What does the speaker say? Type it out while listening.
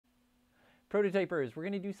Prototypers, we're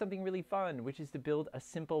going to do something really fun, which is to build a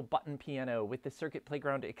simple button piano with the Circuit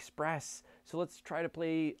Playground Express. So let's try to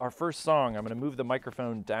play our first song. I'm going to move the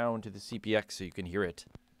microphone down to the CPX so you can hear it.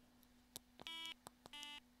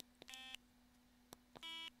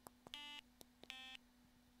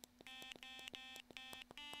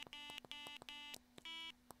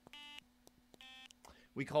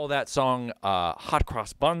 We call that song Hot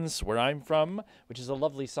Cross Buns, where I'm from, which is a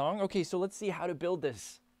lovely song. Okay, so let's see how to build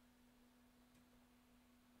this.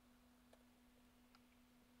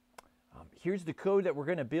 Here's the code that we're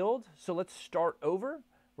going to build. So let's start over.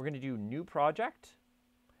 We're going to do new project.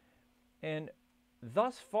 And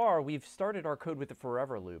thus far, we've started our code with the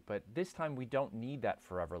forever loop, but this time we don't need that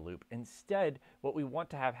forever loop. Instead, what we want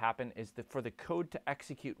to have happen is for the code to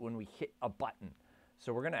execute when we hit a button.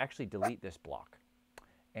 So we're going to actually delete this block.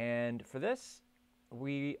 And for this,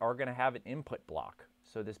 we are going to have an input block.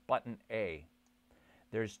 So this button A.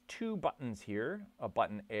 There's two buttons here, a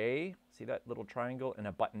button A, see that little triangle, and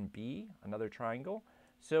a button B, another triangle.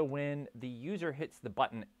 So when the user hits the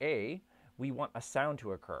button A, we want a sound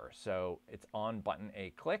to occur. So it's on button A,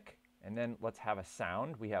 click, and then let's have a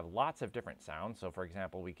sound. We have lots of different sounds. So for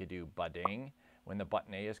example, we could do budding when the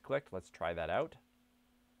button A is clicked. Let's try that out.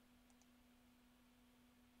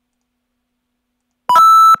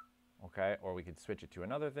 Okay, or we could switch it to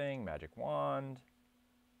another thing, magic wand.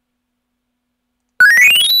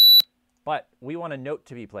 But we want a note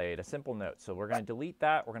to be played, a simple note. So we're going to delete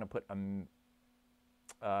that. We're going to put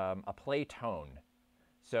a play tone.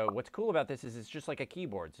 So what's cool about this is it's just like a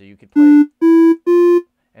keyboard. So you could play,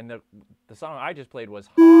 and the song I just played was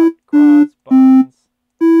Hot Cross Buns.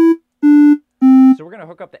 So we're going to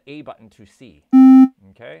hook up the A button to C,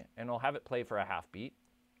 okay? And we'll have it play for a half beat.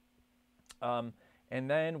 And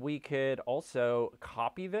then we could also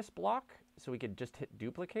copy this block. So we could just hit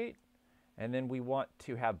duplicate. And then we want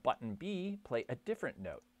to have button B play a different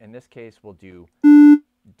note. In this case, we'll do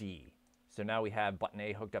D. So now we have button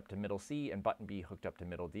A hooked up to middle C and button B hooked up to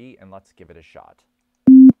middle D, and let's give it a shot.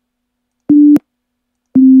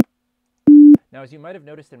 Now, as you might have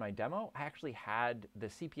noticed in my demo, I actually had the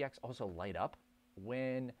CPX also light up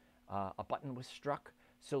when a button was struck.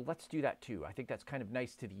 So let's do that too. I think that's kind of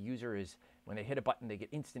nice to the user is when they hit a button, they get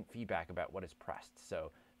instant feedback about what is pressed.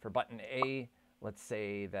 So for button A, let's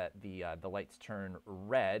say that the lights turn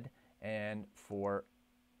red, and for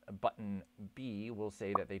button B, we'll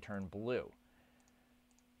say that they turn blue.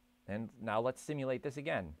 And now let's simulate this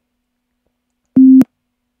again.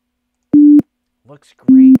 Looks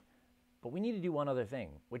great, but we need to do one other thing,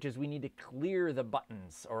 which is we need to clear the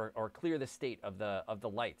buttons or clear the state of the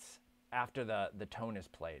lights after the tone is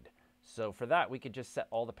played. So for that, we could just set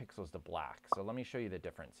all the pixels to black. So let me show you the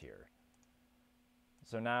difference here.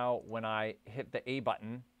 So now when I hit the A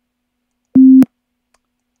button,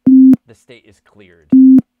 the state is cleared.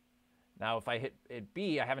 Now if I hit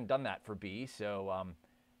B, I haven't done that for B, so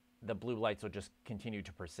the blue lights will just continue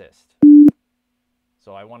to persist.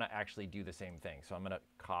 So I want to actually do the same thing. So I'm going to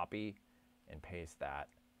copy and paste that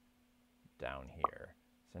down here.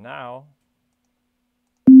 So now,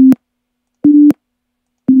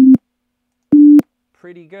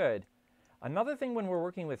 pretty good. Another thing when we're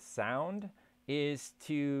working with sound is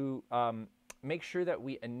to make sure that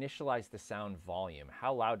we initialize the sound volume.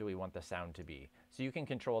 How loud do we want the sound to be? So you can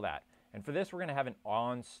control that. And for this, we're going to have an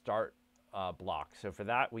on start block. So for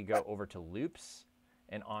that, we go over to loops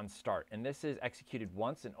and on start. And this is executed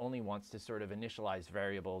once and only once to sort of initialize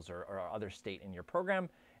variables or other state in your program.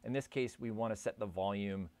 In this case, we want to set the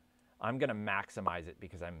volume. I'm going to maximize it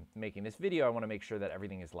because I'm making this video. I want to make sure that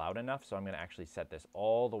everything is loud enough. So I'm going to actually set this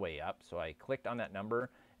all the way up. So I clicked on that number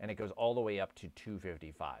and it goes all the way up to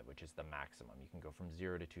 255, which is the maximum. You can go from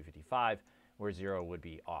 0 to 255, where 0 would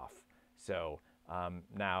be off. So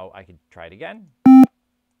now I could try it again.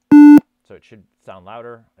 So it should sound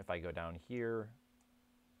louder if I go down here.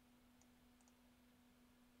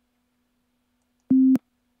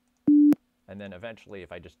 And then eventually,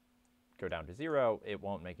 if I just go down to 0, it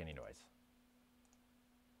won't make any noise.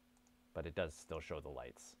 But it does still show the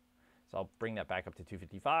lights. So I'll bring that back up to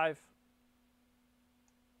 255.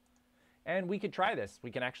 And we could try this.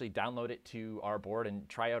 We can actually download it to our board and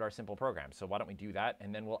try out our simple program. So why don't we do that,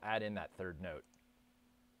 and then we'll add in that third note.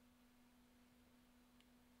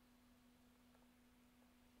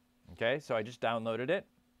 Okay, so I just downloaded it,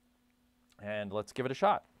 and let's give it a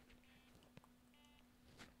shot.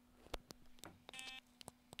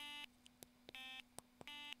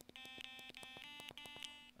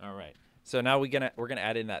 All right, so now we're gonna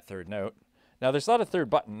add in that third note. Now there's not a third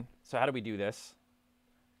button, so how do we do this?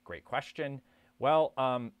 Great question. Well,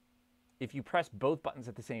 if you press both buttons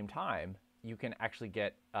at the same time, you can actually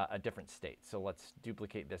get a different state. So let's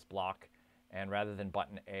duplicate this block. And rather than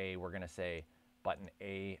button A, we're going to say button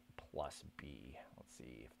A plus B. Let's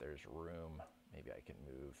see if there's room. Maybe I can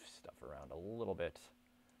move stuff around a little bit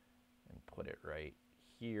and put it right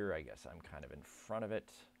here. I guess I'm kind of in front of it.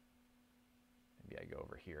 Maybe I go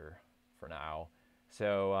over here for now.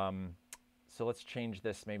 So, so let's change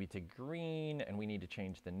this maybe to green, and we need to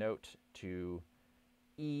change the note to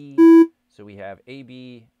E. So we have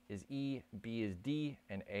AB is E, B is D,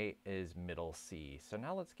 and A is middle C. So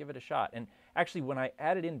now let's give it a shot. And actually, when I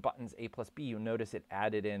added in buttons A plus B, you'll notice it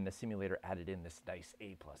added in, the simulator added in this nice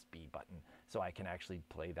A plus B button, so I can actually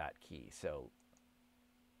play that key. So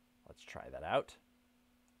let's try that out.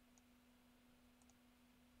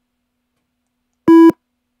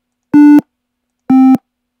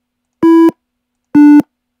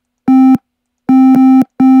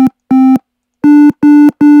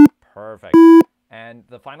 Perfect. And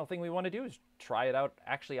the final thing we want to do is try it out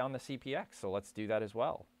actually on the CPX. So let's do that as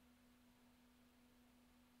well.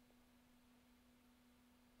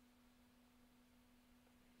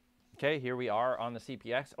 Okay, here we are on the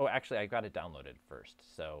CPX. Oh, actually, I got it downloaded first.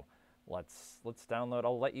 So let's download.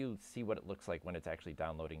 I'll let you see what it looks like when it's actually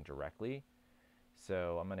downloading directly.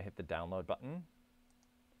 So I'm going to hit the download button.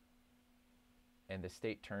 And the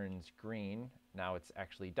state turns green. Now it's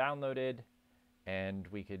actually downloaded, and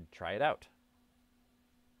we could try it out.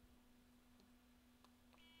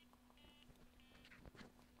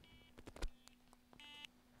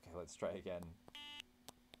 Okay, let's try again.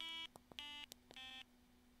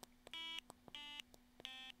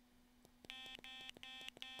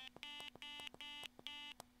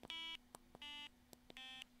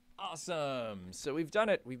 Awesome. So we've done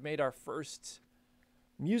it. We've made our first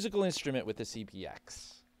musical instrument with the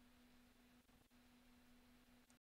CPX.